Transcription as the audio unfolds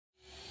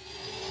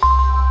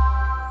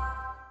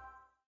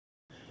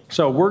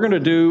So we're going to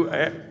do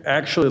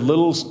actually a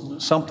little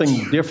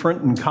something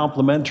different and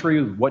complementary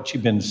with what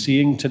you've been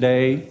seeing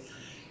today.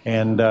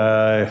 And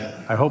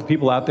I hope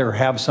people out there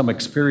have some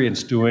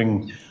experience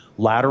doing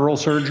lateral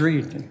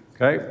surgery,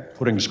 okay?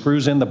 Putting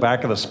screws in the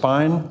back of the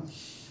spine.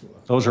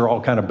 Those are all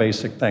kind of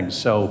basic things.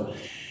 So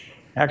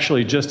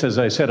actually, just as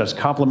I said, it's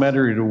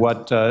complementary to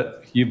what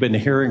you've been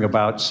hearing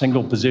about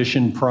single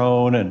position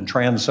prone and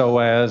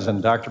trans-psoas,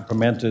 and Dr.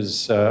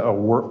 Pimenta's a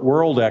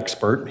world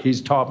expert. He's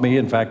taught me,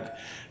 in fact,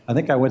 I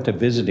think I went to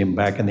visit him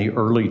back in the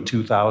early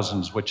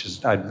 2000s, which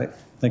is, I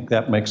think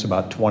that makes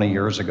about 20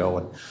 years ago,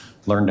 and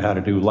learned how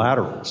to do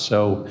laterals.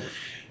 So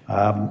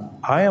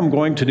I am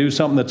going to do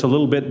something that's a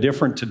little bit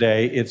different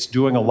today. It's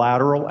doing a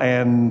lateral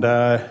and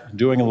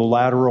doing a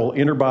lateral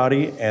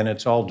interbody, and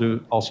it's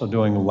also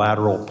doing a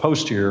lateral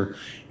posterior,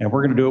 and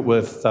we're going to do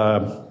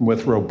it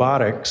with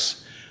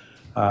robotics.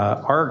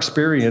 Our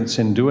experience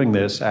in doing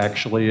this,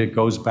 actually, it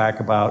goes back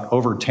about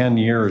over 10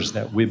 years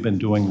that we've been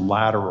doing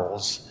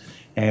laterals,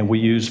 and we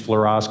use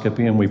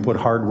fluoroscopy and we put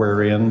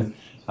hardware in.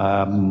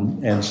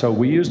 And so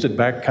we used it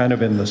back kind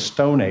of in the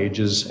Stone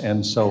Ages,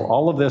 and so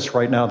all of this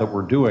right now that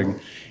we're doing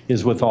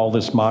is with all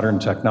this modern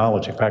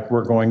technology. In fact,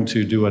 we're going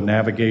to do a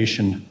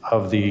navigation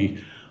of the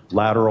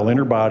lateral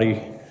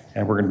interbody,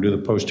 and we're going to do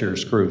the posterior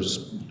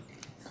screws.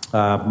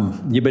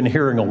 You've been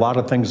hearing a lot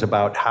of things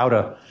about how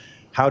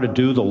to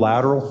do the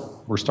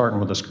lateral. We're starting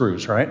with the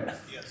screws, right?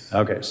 Yes.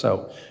 Okay,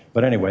 so,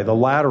 but anyway, the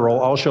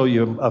lateral, I'll show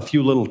you a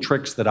few little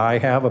tricks that I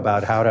have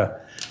about how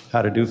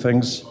to do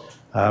things.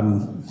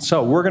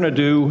 So we're going to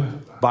do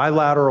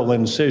bilateral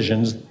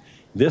incisions.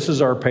 This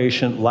is our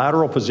patient,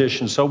 lateral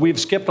position. So we've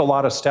skipped a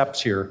lot of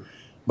steps here,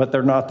 but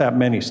they're not that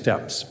many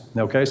steps.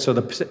 Okay, so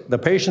the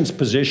patient's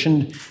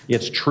positioned,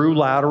 it's true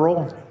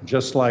lateral,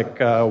 just like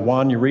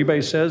Juan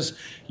Uribe says.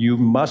 You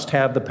must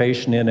have the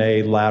patient in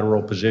a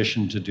lateral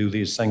position to do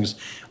these things.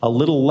 A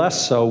little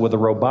less so with the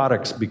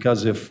robotics,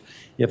 because if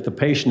the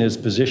patient is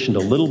positioned a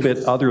little bit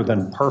other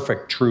than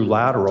perfect true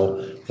lateral,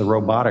 the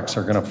robotics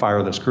are going to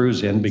fire the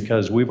screws in,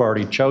 because we've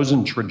already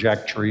chosen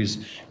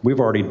trajectories, we've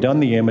already done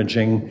the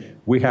imaging,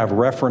 we have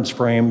reference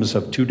frames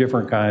of two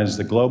different kinds.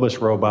 The Globus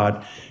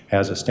robot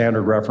has a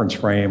standard reference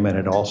frame, and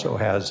it also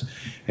has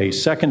a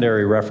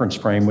secondary reference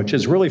frame, which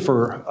is really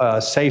for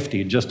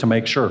safety, just to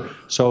make sure.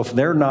 So if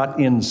they're not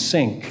in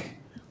sync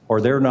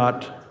or they're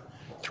not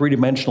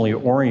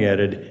three-dimensionally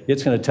oriented,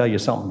 it's going to tell you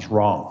something's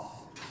wrong.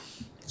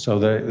 So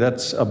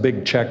that's a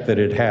big check that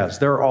it has.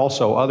 There are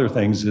also other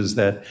things, is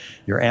that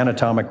your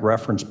anatomic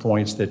reference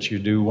points that you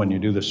do when you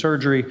do the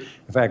surgery.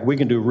 In fact, we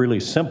can do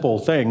really simple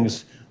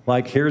things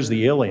like, here's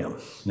the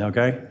ilium,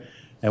 okay?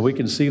 And we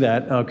can see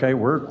that, okay,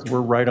 we're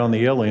right on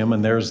the ilium,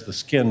 and there's the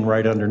skin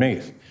right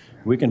underneath.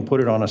 We can put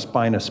it on a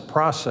spinous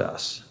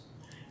process,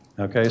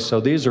 okay?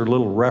 So these are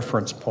little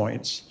reference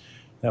points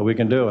that we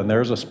can do, and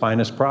there's a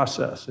spinous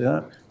process,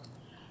 yeah?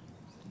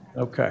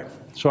 Okay,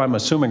 so I'm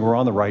assuming we're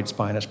on the right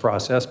spinous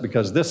process,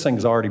 because this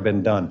thing's already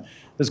been done.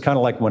 This is kind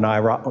of like when I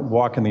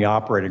walk in the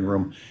operating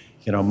room.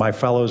 You know, my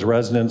fellows,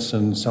 residents,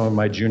 and some of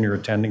my junior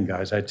attending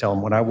guys, I tell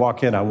them, when I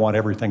walk in, I want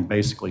everything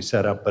basically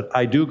set up. But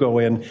I do go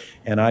in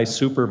and I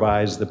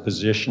supervise the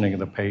positioning of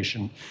the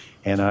patient,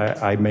 and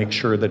I make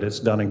sure that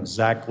it's done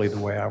exactly the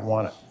way I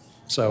want it.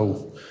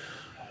 So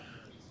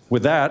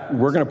with that,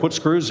 we're going to put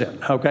screws in.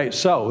 Okay,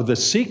 so the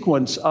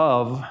sequence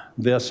of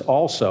this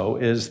also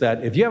is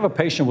that if you have a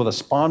patient with a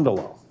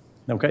spondylo,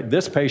 okay,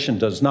 this patient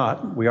does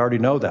not, we already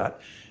know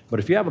that, but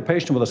if you have a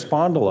patient with a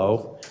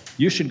spondylo,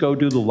 you should go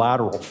do the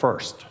lateral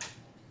first,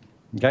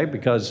 okay,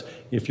 because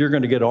if you're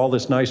going to get all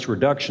this nice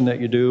reduction that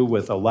you do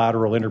with a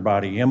lateral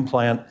interbody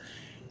implant,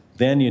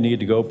 then you need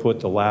to go put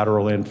the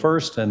lateral in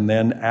first, and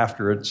then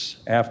after it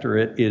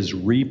is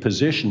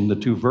repositioned, the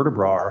two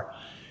vertebrae are,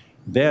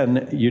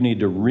 then you need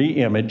to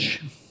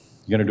re-image.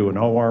 You're going to do an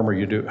O-arm, or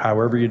you do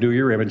however you do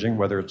your imaging,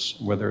 whether it's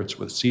with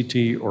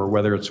CT or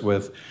whether it's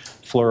with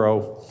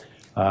fluoro.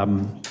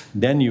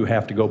 Then you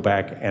have to go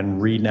back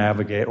and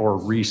re-navigate or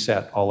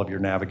reset all of your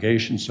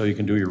navigation so you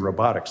can do your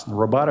robotics. And the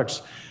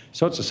robotics,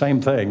 so it's the same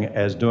thing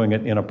as doing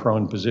it in a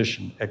prone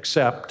position,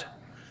 except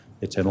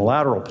it's in a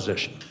lateral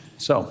position.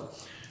 So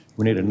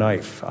we need a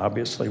knife,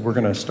 obviously. We're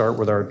going to start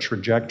with our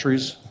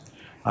trajectories.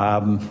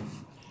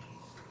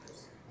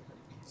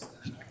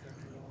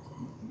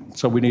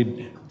 So we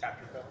need,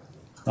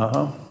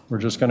 we're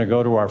just going to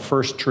go to our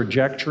first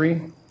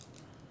trajectory.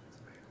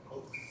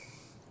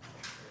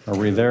 Are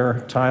we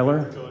there,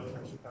 Tyler?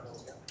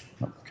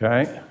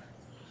 Okay.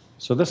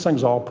 So this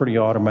thing's all pretty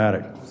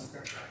automatic.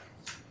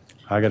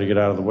 I got to get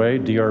out of the way.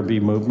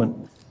 DRB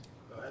movement.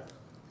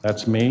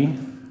 That's me.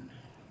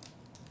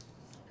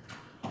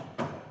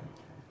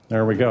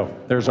 There we go.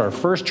 There's our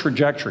first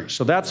trajectory.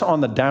 So that's on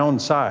the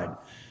downside.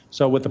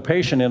 So with the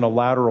patient in a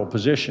lateral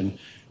position,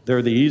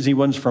 they're the easy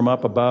ones from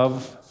up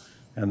above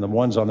and the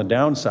ones on the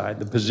downside.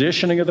 The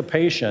positioning of the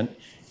patient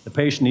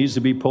needs to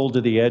be pulled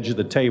to the edge of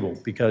the table,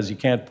 because you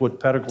can't put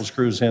pedicle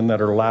screws in that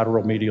are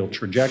lateral medial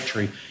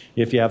trajectory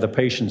if you have the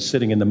patient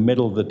sitting in the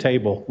middle of the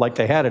table, like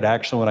they had it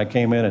actually when I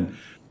came in, and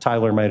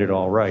Tyler made it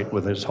all right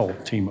with his whole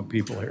team of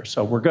people here.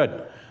 So we're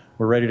good.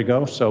 We're ready to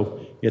go?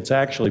 So it's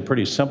actually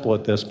pretty simple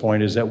at this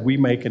point, is that we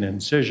make an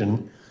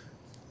incision,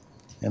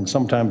 and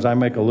sometimes I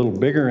make a little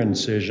bigger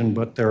incision,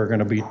 but there are going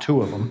to be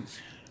two of them.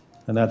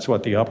 And that's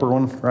what, the upper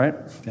one, right?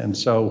 And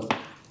so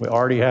we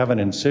already have an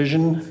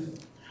incision.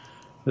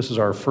 This is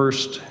our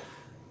first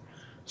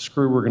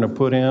screw we're going to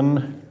put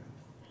in.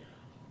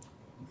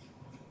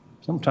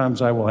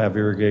 Sometimes I will have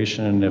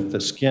irrigation, and if the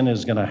skin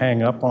is going to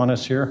hang up on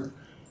us here,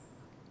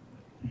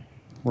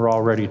 we're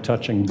already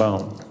touching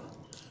bone.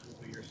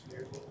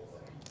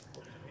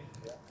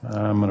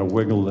 I'm going to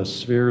wiggle the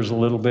spheres a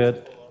little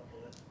bit.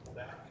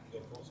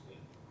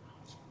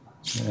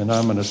 And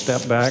I'm going to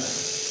step back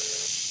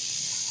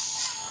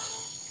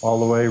all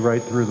the way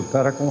right through the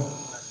pedicle.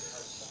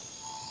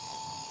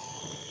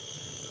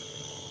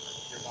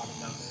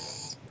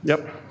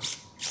 Yep.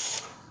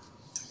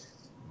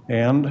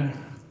 And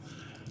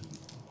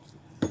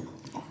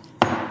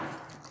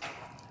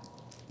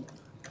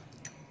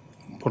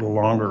put a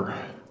longer,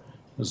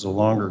 this is a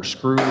longer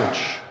screw,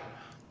 which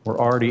we're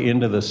already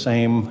into the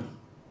same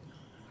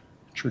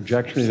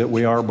trajectory that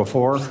we are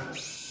before.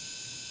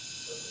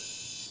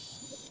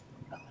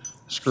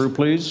 Screw,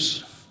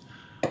 please.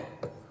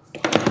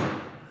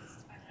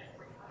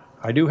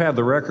 I do have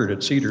the record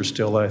at Cedar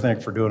still, I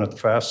think, for doing it the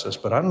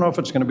fastest, but I don't know if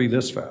it's going to be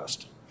this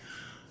fast.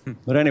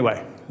 But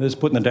anyway, this is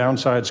putting the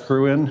downside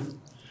screw in.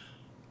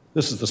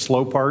 This is the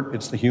slow part.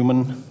 It's the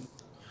human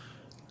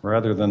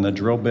rather than the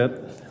drill bit.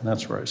 And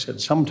that's where I said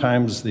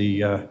sometimes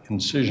the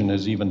incision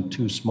is even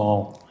too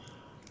small.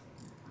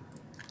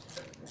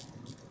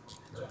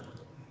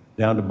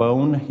 Down to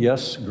bone.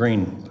 Yes,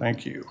 green.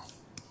 Thank you.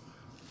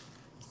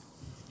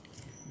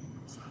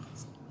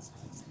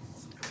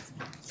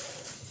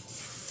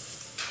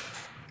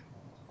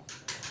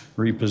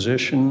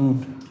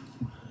 Reposition.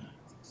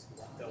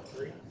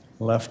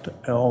 Left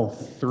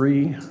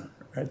L3,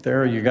 right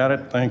there. You got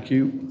it. Thank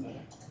you.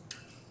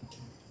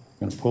 I'm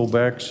going to pull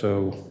back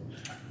so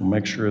we'll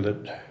make sure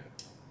that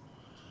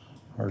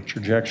our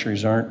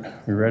trajectories aren't.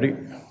 We ready?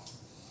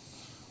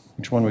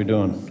 Which one are we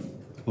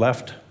doing?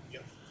 Left?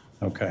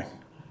 Okay.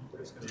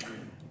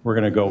 We're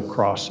going to go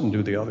across and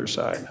do the other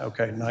side.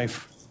 Okay,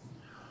 knife.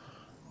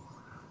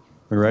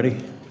 We ready?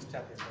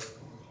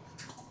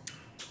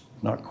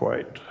 Not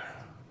quite.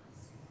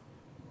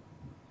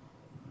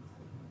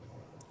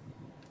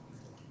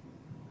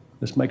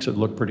 This makes it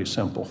look pretty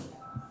simple.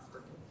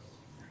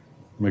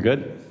 We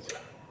good?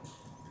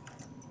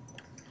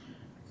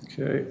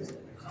 Okay.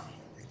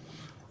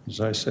 As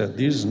I said,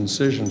 these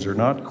incisions are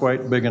not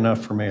quite big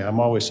enough for me. I'm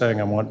always saying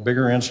I want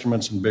bigger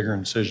instruments and bigger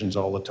incisions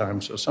all the time,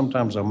 so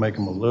sometimes I'll make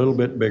them a little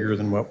bit bigger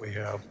than what we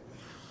have.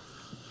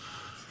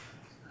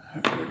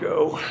 There we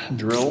go.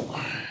 Drill.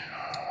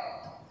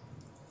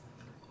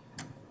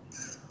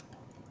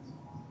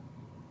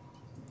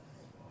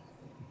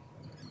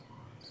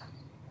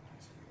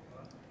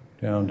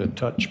 Down to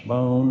touch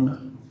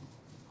bone.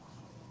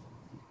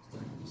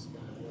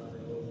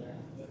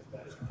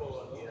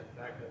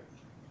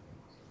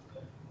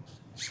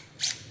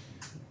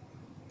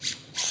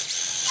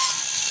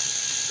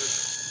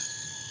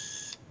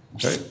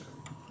 Okay,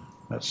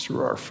 that's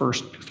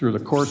through the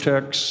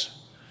cortex.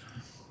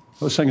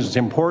 Those things, it's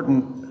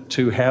important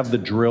to have the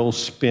drill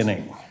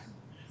spinning,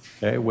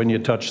 okay, when you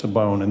touch the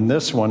bone. And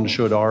this one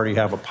should already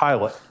have a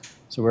pilot.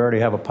 So we already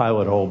have a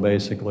pilot hole,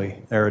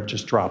 basically. There, it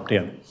just dropped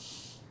in.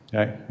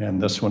 Okay,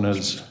 and this one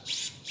is,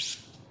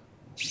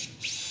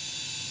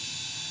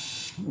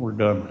 we're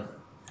done.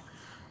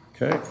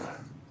 Okay.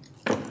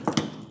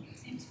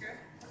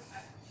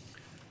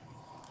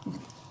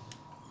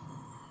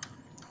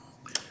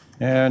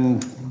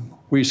 And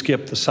we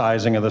skipped the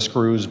sizing of the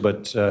screws,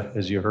 but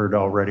as you heard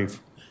already,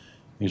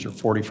 these are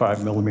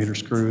 45 millimeter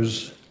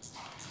screws.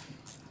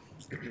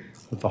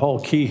 But the whole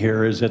key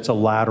here is it's a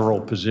lateral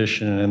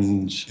position,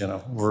 and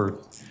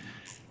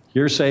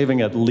you're saving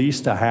at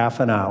least a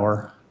half an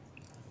hour.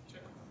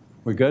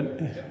 We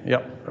good?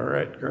 Yep. All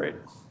right, great.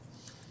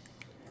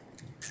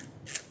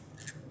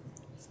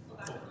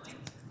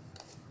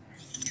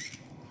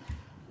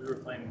 We were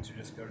planning to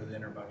just go to the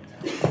Interbody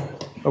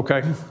now.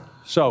 Okay.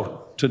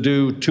 So to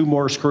do 2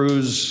 more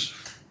screws,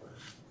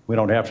 we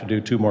don't have to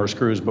do 2 more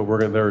screws, but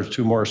there's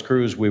 2 more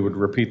screws. We would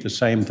repeat the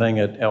same thing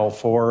at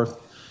L4,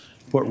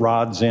 put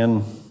rods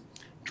in,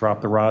 drop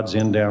the rods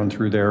in down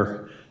through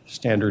their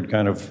standard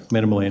kind of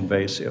minimally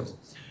invasive.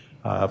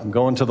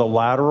 Going to the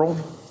lateral.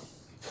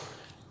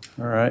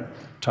 All right,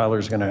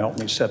 Tyler's going to help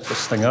me set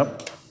this thing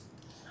up.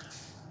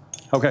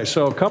 Okay,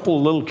 so a couple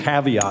of little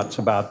caveats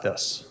about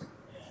this,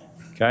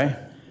 okay?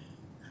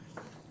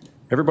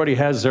 Everybody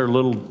has their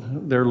little,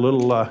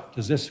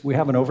 we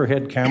have an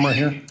overhead camera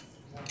here?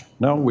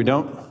 No, we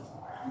don't?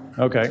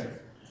 Okay.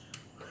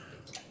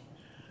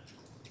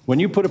 When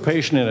you put a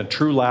patient in a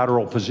true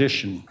lateral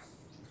position,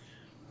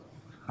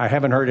 I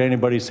haven't heard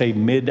anybody say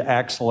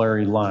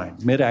mid-axillary line.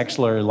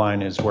 Mid-axillary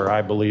line is where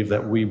I believe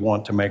that we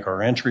want to make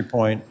our entry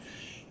point.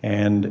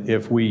 And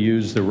if we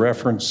use the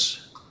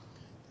reference,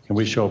 can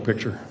we show a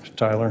picture,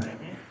 Tyler?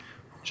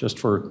 Just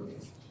for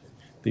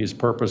these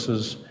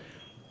purposes.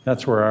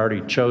 That's where I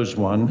already chose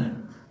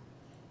one.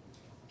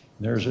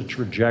 There's a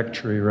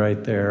trajectory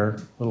right there,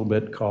 a little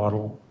bit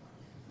caudal.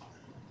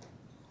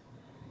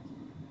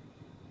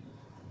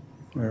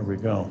 There we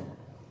go.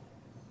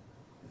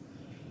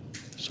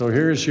 So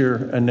here's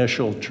your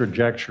initial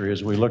trajectory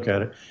as we look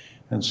at it.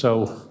 And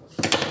so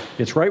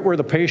it's right where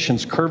the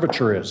patient's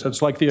curvature is.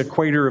 It's like the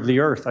equator of the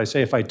earth. I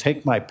say if I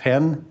take my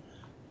pen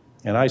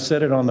and I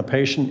set it on the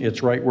patient,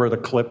 it's right where the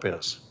clip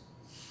is.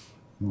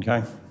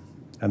 Okay?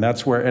 And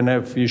that's where, and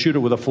if you shoot it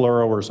with a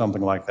fluoro or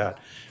something like that,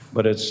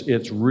 but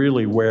it's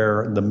really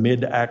where the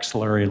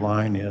mid-axillary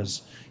line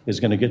is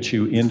going to get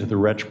you into the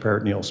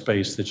retroperitoneal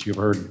space that you've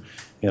heard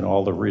in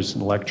all the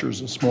recent lectures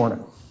this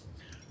morning.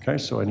 Okay,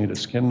 so I need a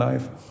skin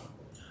knife.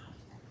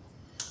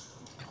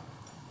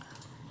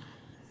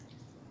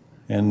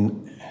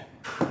 And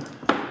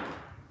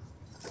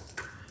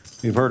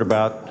we've heard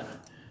about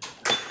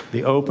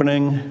the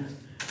opening,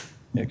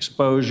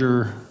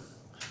 exposure.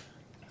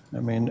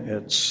 I mean,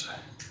 it's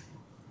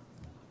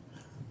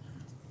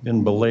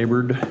been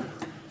belabored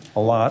a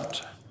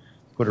lot.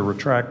 Put a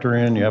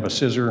retractor in, you have a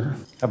scissor,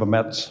 have a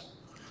Metz.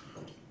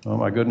 Oh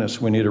my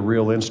goodness, we need a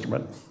real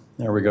instrument.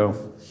 There we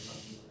go.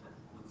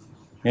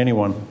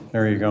 Anyone,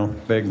 there you go.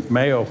 Big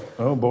Mayo,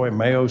 oh boy,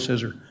 Mayo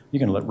scissor. You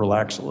can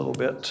relax a little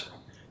bit.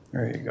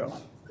 There you go.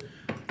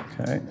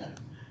 Okay,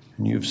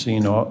 and you've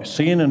seen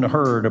and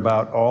heard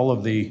about all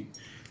of the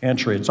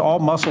entry. It's all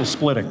muscle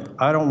splitting.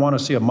 I don't want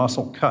to see a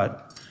muscle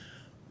cut.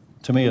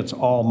 To me, it's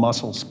all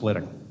muscle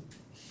splitting.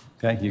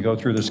 Okay, you go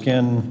through the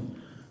skin,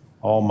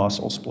 all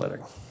muscle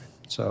splitting.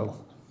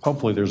 So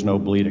hopefully there's no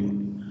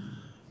bleeding.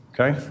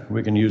 Okay,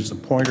 we can use the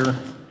pointer.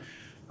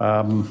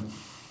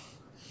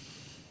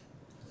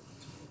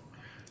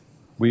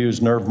 We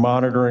use nerve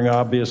monitoring,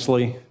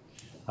 obviously.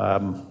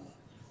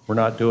 We're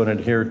not doing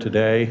it here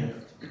today,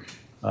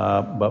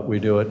 but we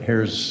do it.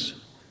 Here's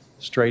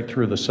straight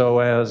through the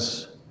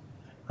psoas.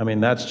 I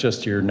mean, that's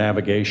just your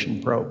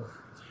navigation probe.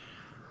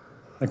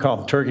 They call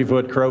them turkey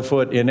foot, crow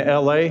foot. In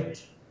LA,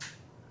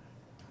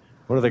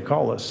 what do they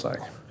call this thing?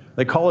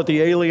 They call it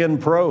the alien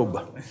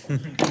probe.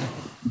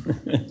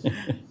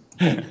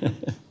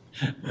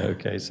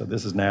 Okay, so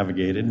this is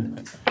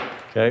navigated.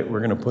 Okay, we're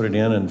going to put it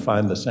in and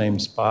find the same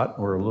spot.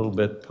 We're a little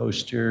bit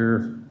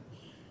posterior,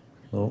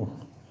 little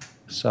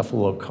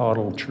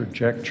cephalocaudal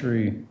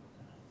trajectory,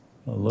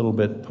 a little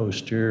bit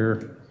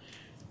posterior.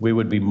 We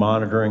would be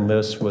monitoring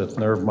this with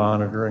nerve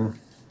monitoring.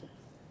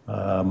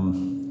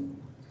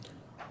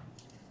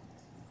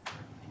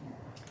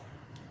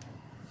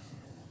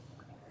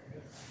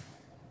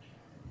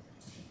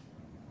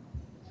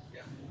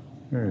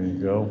 There you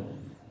go.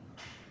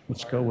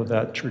 Let's go with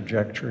that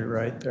trajectory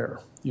right there.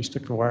 You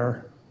stick the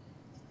wire.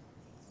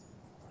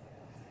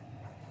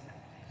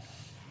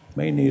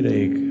 May need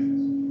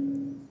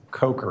a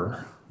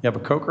coker. You have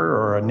a coker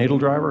or a needle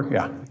driver?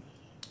 Yeah.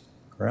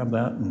 Grab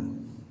that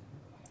and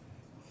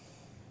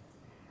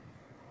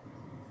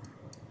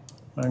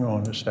hang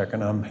on a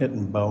second. I'm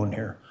hitting bone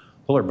here.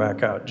 Pull her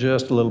back out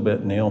just a little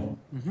bit, Neil.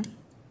 Mm-hmm.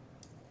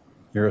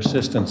 Your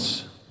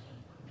assistant's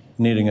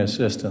needing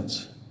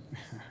assistance.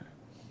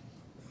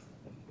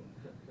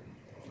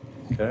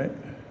 Okay.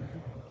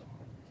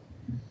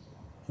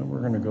 And we're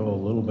going to go a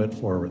little bit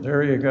forward.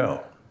 There you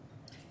go.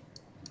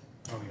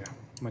 Oh, yeah.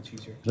 Much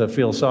easier. Does that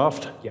feel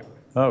soft? Yeah.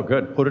 Oh,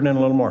 good. Put it in a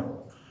little more.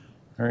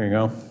 There you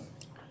go.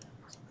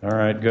 All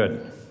right,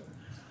 good.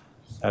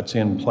 That's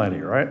in plenty,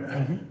 right?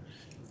 Mm-hmm.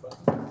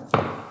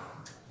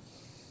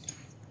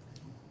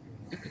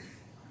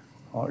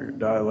 All your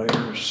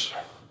dilators.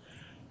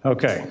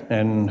 Okay,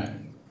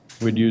 and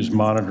we'd use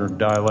monitored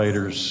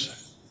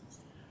dilators.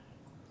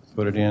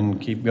 Put it in,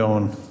 keep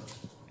going.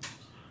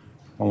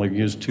 Only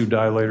use 2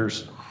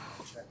 dilators.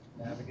 Check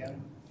nav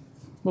again.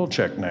 We'll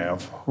check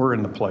nav. We're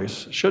in the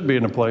place. Should be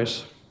in the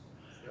place.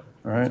 Yep.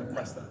 All right.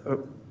 Press that.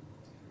 Oh.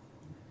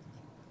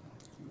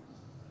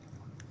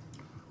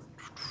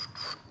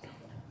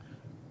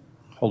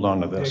 Hold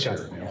on to this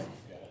here, Neil.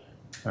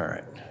 All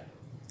right.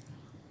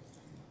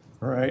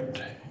 All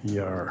right.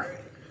 ER.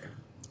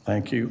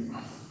 Thank you.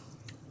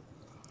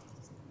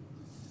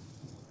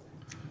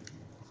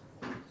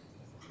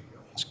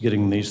 It's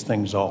getting these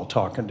things all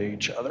talking to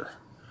each other.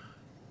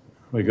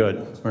 We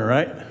good? All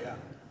right? Yeah.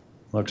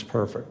 Looks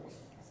perfect.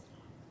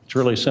 It's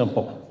really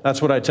simple.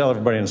 That's what I tell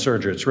everybody in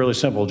surgery. It's really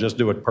simple. Just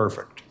do it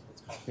perfect.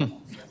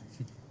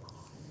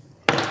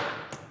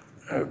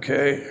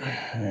 Okay.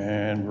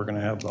 And we're going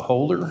to have the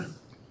holder.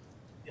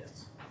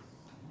 Yes.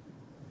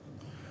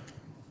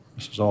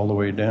 This is all the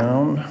way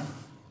down.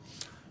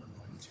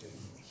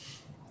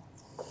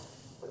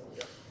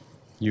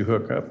 You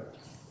hook up.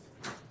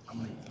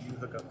 You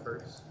hook up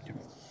first.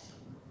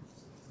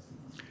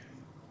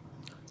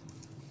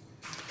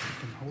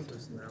 Hold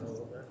this now a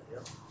little bit.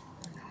 Yep.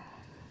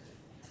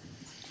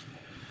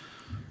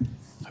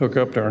 Hook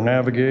up to our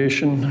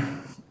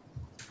navigation.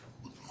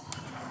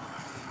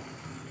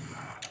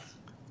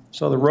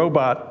 So the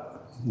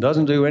robot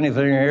doesn't do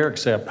anything here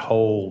except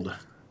hold.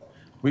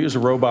 We use a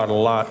robot a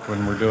lot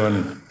when we're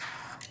doing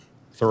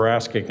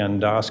thoracic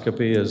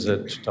endoscopy, is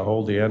it to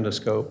hold the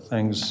endoscope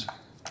things.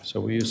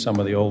 So we use some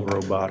of the old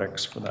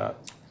robotics for that.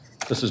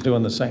 This is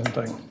doing the same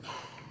thing.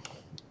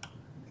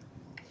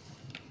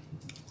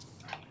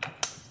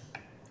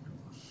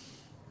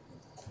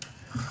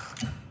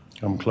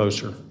 Come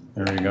closer.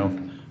 There you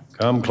go.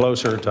 Come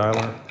closer,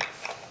 Tyler.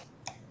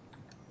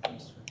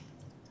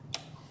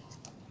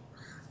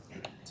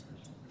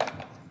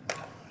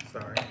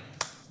 Sorry.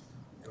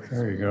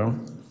 There you go.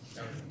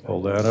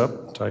 Pull that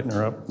up, tighten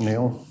her up,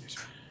 Neil.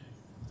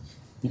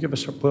 You give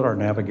us, put our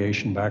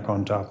navigation back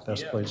on top of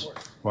this, please,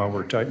 while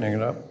we're tightening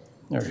it up.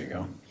 There you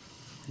go.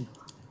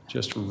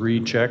 Just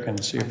recheck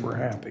and see if we're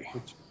happy.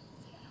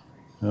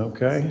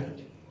 Okay.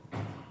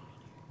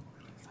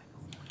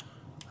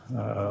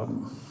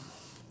 Won't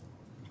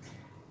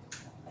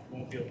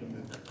be able to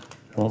move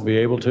that. Won't be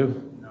able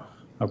to? No.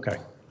 Okay.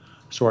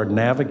 So our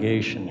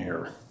navigation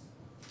here,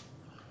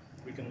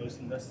 We can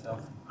loosen this though.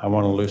 I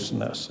want to loosen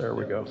this. There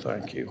we go.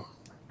 Thank you.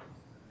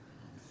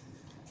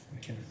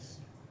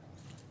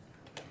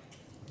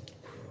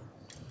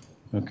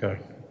 Okay.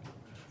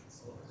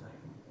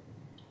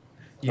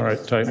 All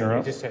right, tighten her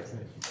up. Just tighten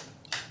it.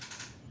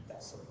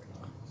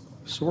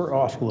 So we're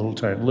off a little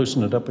tight.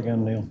 Loosen it up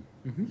again, Neil.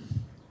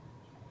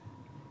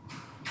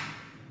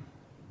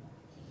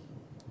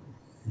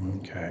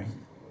 Okay.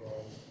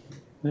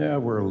 Yeah,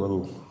 we're a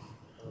little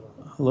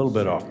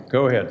bit off.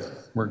 Go ahead.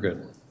 We're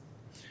good.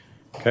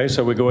 Okay,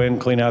 so we go in,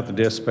 clean out the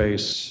disk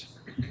space,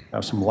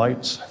 have some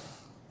lights.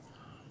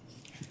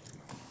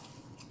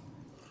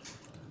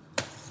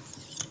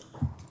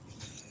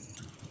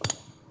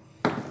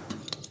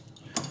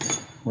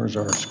 Where's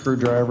our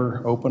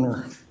screwdriver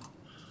opener?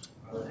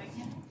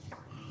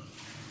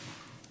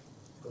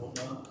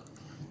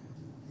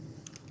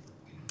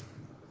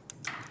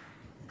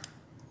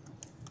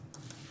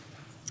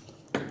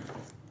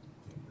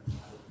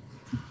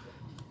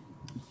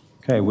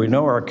 Okay, we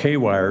know our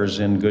K-wire's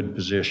in good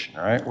position,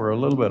 all right? We're a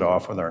little bit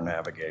off with our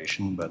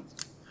navigation, but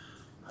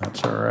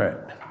that's all right.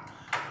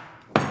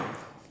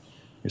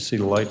 You see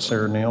the lights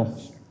there, Neil?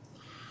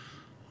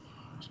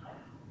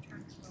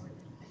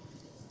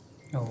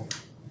 Oh.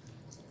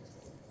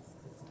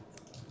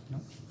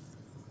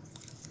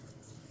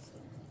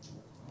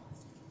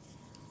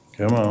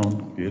 Come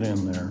on, get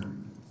in there.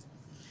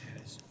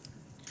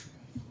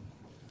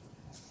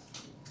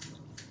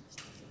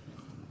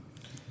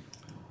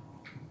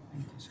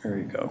 There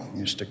you go.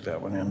 You stick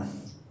that one in.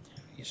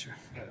 Yes, sir.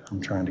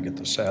 I'm trying to get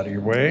this out of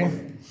your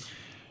way.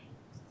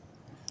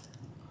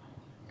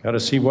 Got to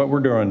see what we're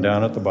doing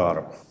down at the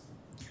bottom.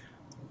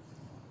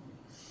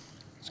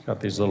 It's got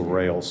these little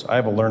rails. I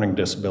have a learning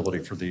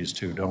disability for these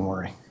too, don't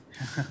worry.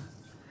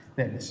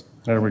 There it is.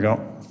 There we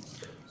go.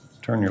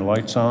 Turn your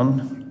lights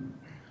on.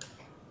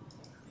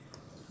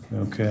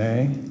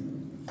 Okay.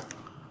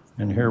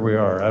 And here we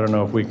are. I don't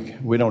know if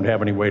we don't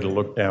have any way to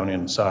look down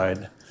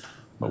inside,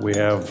 but we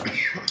have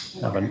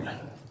an,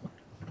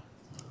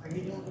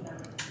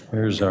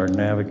 here's our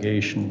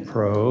navigation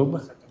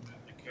probe.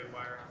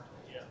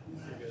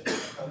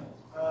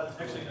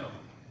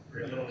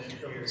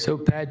 So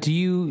Pat, do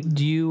you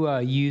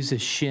use a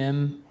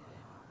shim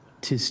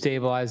to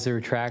stabilize the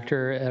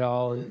retractor at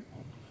all?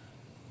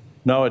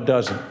 No, it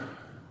doesn't.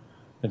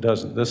 It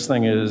doesn't. This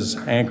thing is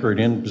anchored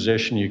in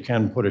position. You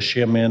can put a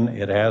shim in.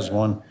 It has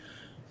one.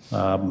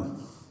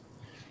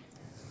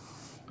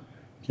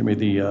 Give me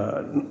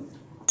the,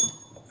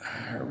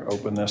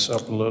 open this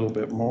up a little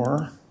bit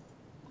more.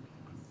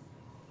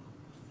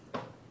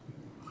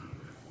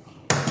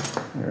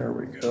 There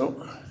we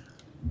go.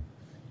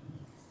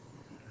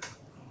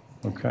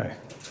 Okay.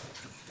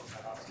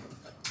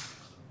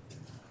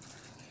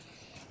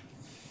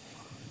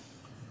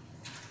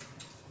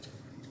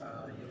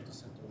 You'll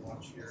just have to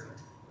watch your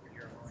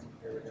line.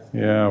 There we go.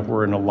 Yeah,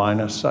 we're in a line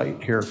of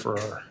sight here for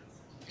our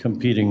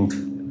competing.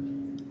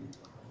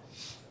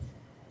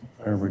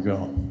 There we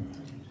go.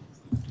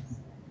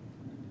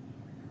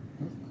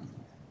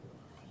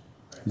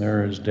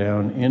 There is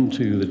down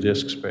into the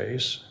disk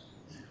space.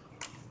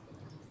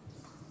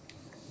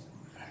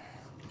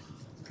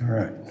 All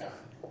right.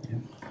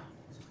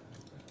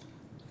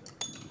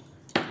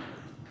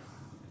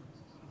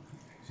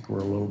 We're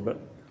a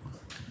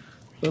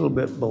little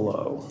bit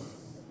below.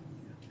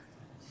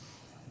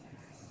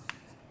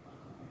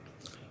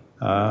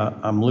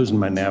 I'm losing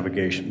my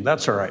navigation.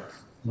 That's all right.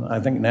 I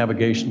think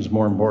navigation is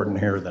more important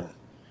here than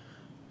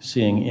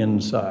seeing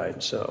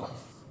inside, so.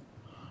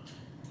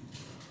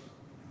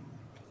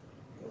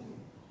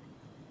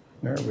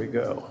 There we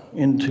go,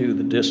 into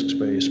the disk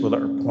space with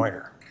our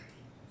pointer.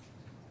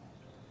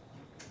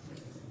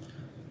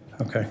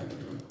 Okay.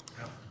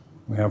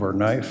 We have our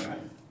knife.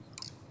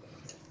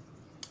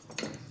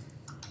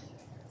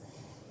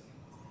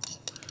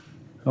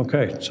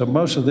 Okay, so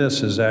most of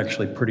this is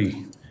actually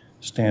pretty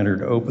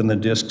standard. Open the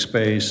disk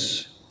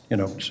space,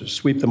 just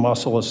sweep the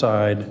muscle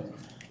aside.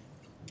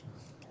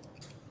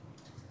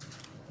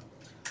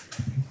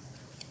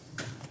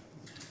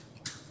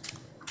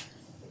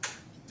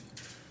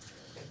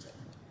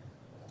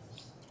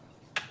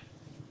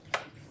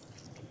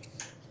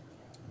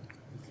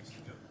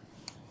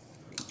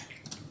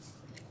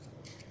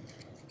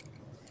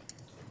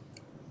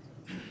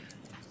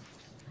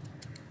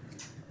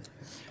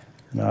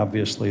 And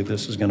obviously,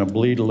 this is going to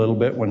bleed a little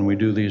bit when we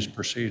do these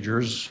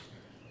procedures.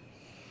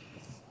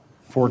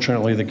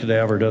 Fortunately, the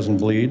cadaver doesn't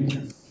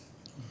bleed.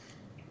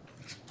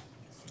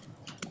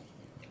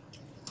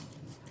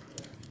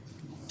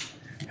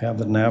 Have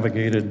the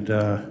navigated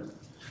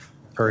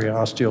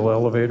periosteal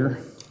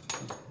elevator.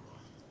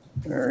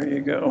 There you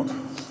go.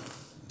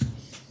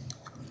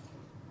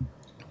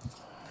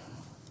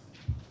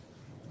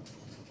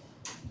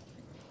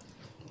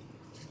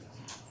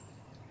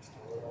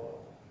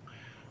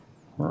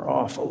 We're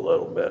off a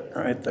little bit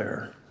right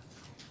there.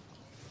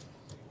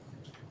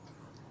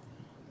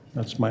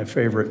 That's my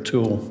favorite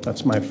tool.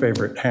 That's my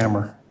favorite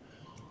hammer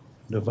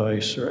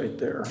device right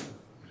there.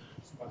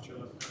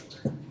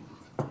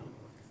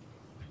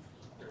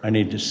 I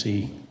need to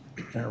see.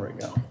 There we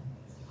go.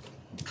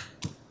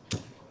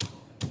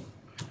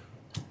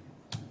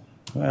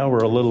 Well, we're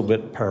a little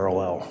bit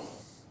parallel.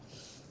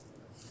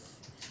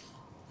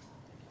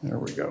 There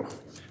we go.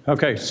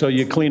 Okay, so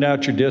you clean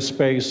out your disc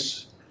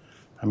space.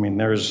 I mean,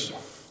 there's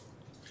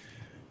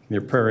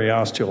your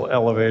periosteal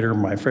elevator,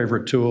 my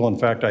favorite tool. In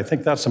fact, I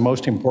think that's the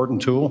most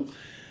important tool.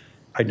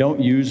 I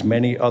don't use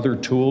many other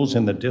tools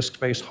in the disc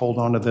space. Hold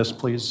on to this,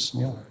 please,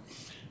 Neil.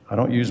 I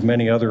don't use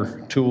many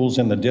other tools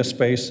in the disc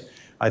space.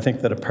 I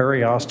think that a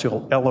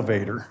periosteal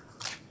elevator,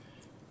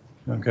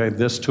 okay,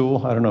 this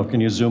tool, I don't know,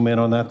 can you zoom in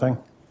on that thing?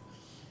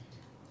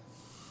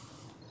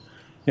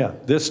 Yeah,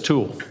 this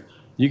tool.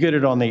 You get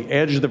it on the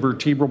edge of the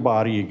vertebral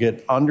body, you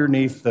get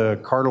underneath the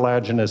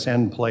cartilaginous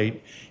end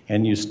plate,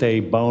 and you stay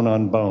bone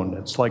on bone.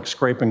 It's like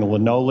scraping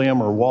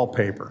linoleum or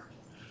wallpaper.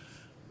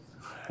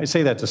 I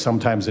say that to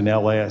sometimes in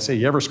LA. I say,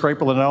 you ever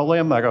scrape a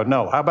linoleum? I go,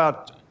 no. How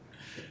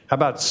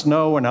about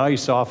snow and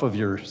ice off of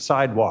your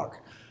sidewalk?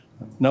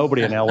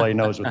 Nobody in LA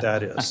knows what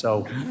that is.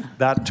 So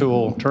that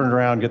tool, turn it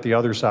around, get the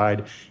other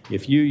side.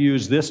 If you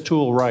use this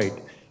tool right,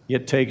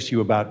 it takes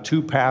you about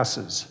 2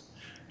 passes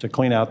to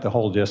clean out the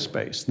whole disc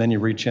space. Then you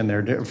reach in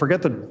there.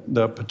 Forget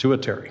the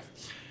pituitary.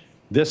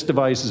 This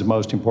device is the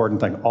most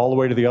important thing. All the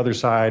way to the other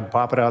side,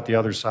 pop it out the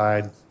other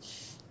side.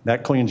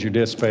 That cleans your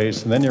disc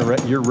space, and then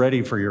you're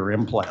ready for your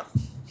implant.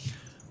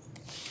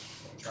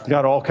 You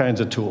got all kinds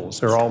of tools.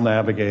 They're all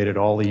navigated,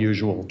 all the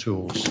usual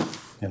tools,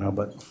 you know,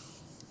 but.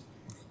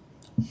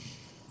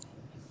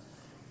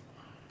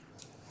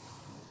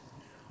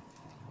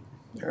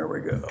 There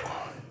we go.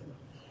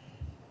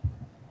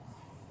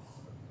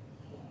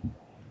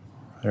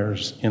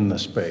 There's in the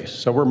space.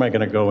 So we're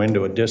making it go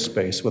into a disc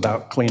space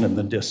without cleaning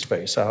the disc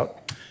space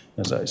out.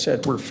 As I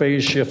said, we're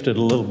phase shifted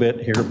a little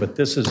bit here, but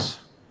this is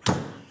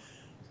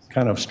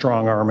kind of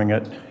strong arming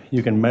it.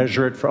 You can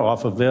measure it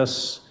off of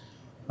this.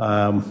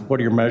 What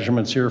are your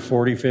measurements here,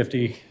 40,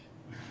 50?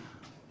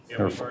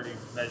 Yeah, we've already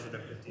measured a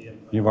 50.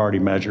 You've already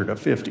measured a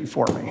 50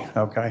 for me,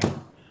 okay?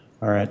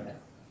 All right,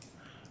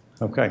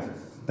 okay.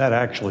 That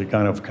actually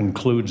kind of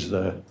concludes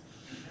the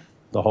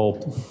whole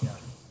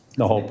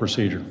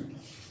procedure.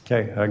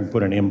 Okay, I can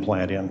put an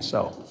implant in,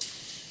 so.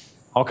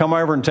 I'll come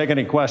over and take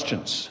any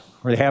questions.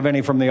 Do you have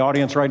any from the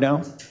audience right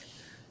now?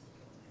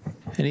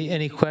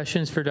 Any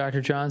questions for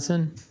Dr.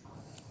 Johnson?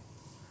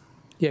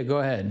 Yeah, go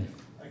ahead.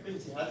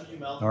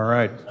 All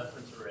right.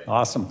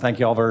 Awesome. Thank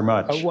you all very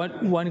much.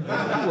 One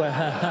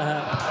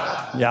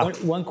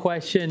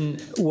question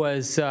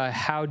was,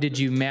 how did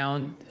you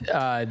mount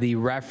the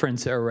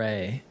reference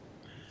array?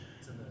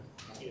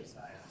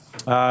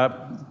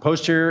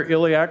 Posterior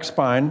iliac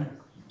spine.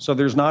 So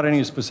there's not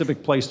any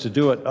specific place to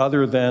do it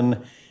other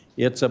than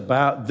it's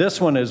about, this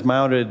one is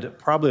mounted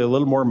probably a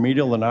little more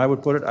medial than I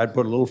would put it. I'd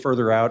put it a little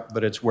further out,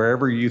 but it's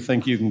wherever you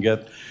think you can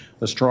get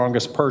the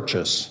strongest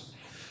purchase.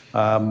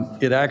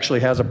 It actually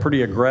has a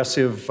pretty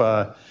aggressive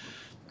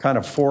kind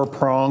of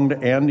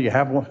 4-pronged end. You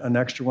have an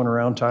extra one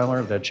around,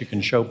 Tyler, that you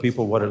can show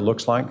people what it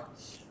looks like?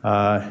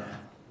 Does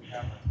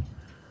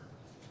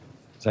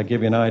that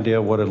give you an idea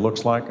of what it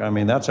looks like? I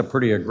mean, that's a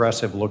pretty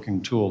aggressive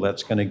looking tool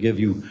that's going to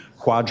give you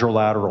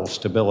quadrilateral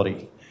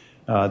stability.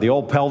 The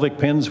old pelvic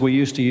pins we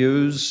used to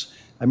use,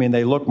 I mean,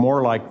 they look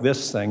more like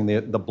this thing,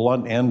 the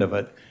blunt end of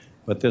it,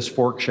 but this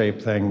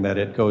fork-shaped thing that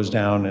it goes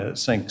down and it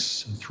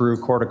sinks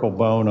through cortical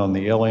bone on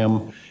the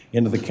ilium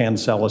into the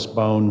cancellous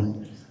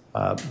bone.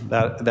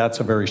 That's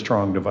a very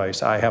strong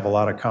device. I have a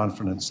lot of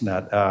confidence in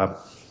that.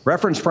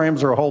 Reference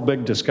frames are a whole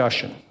big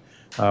discussion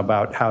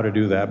about how to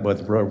do that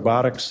with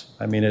robotics.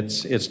 I mean,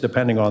 it's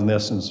depending on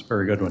this, and it's a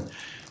very good one.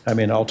 I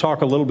mean, I'll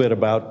talk a little bit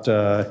about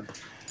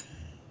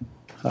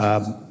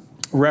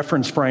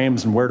reference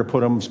frames and where to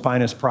put them,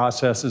 spinous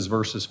processes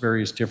versus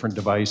various different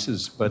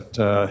devices, but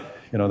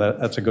you know,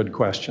 that's a good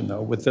question,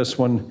 though. With this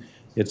one,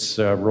 it's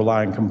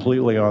relying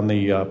completely on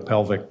the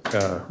pelvic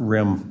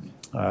rim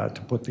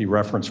to put the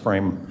reference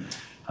frame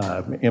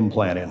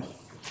implant in.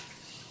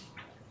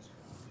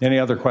 Any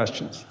other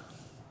questions?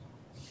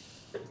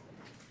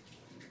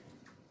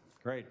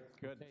 Great,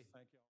 good.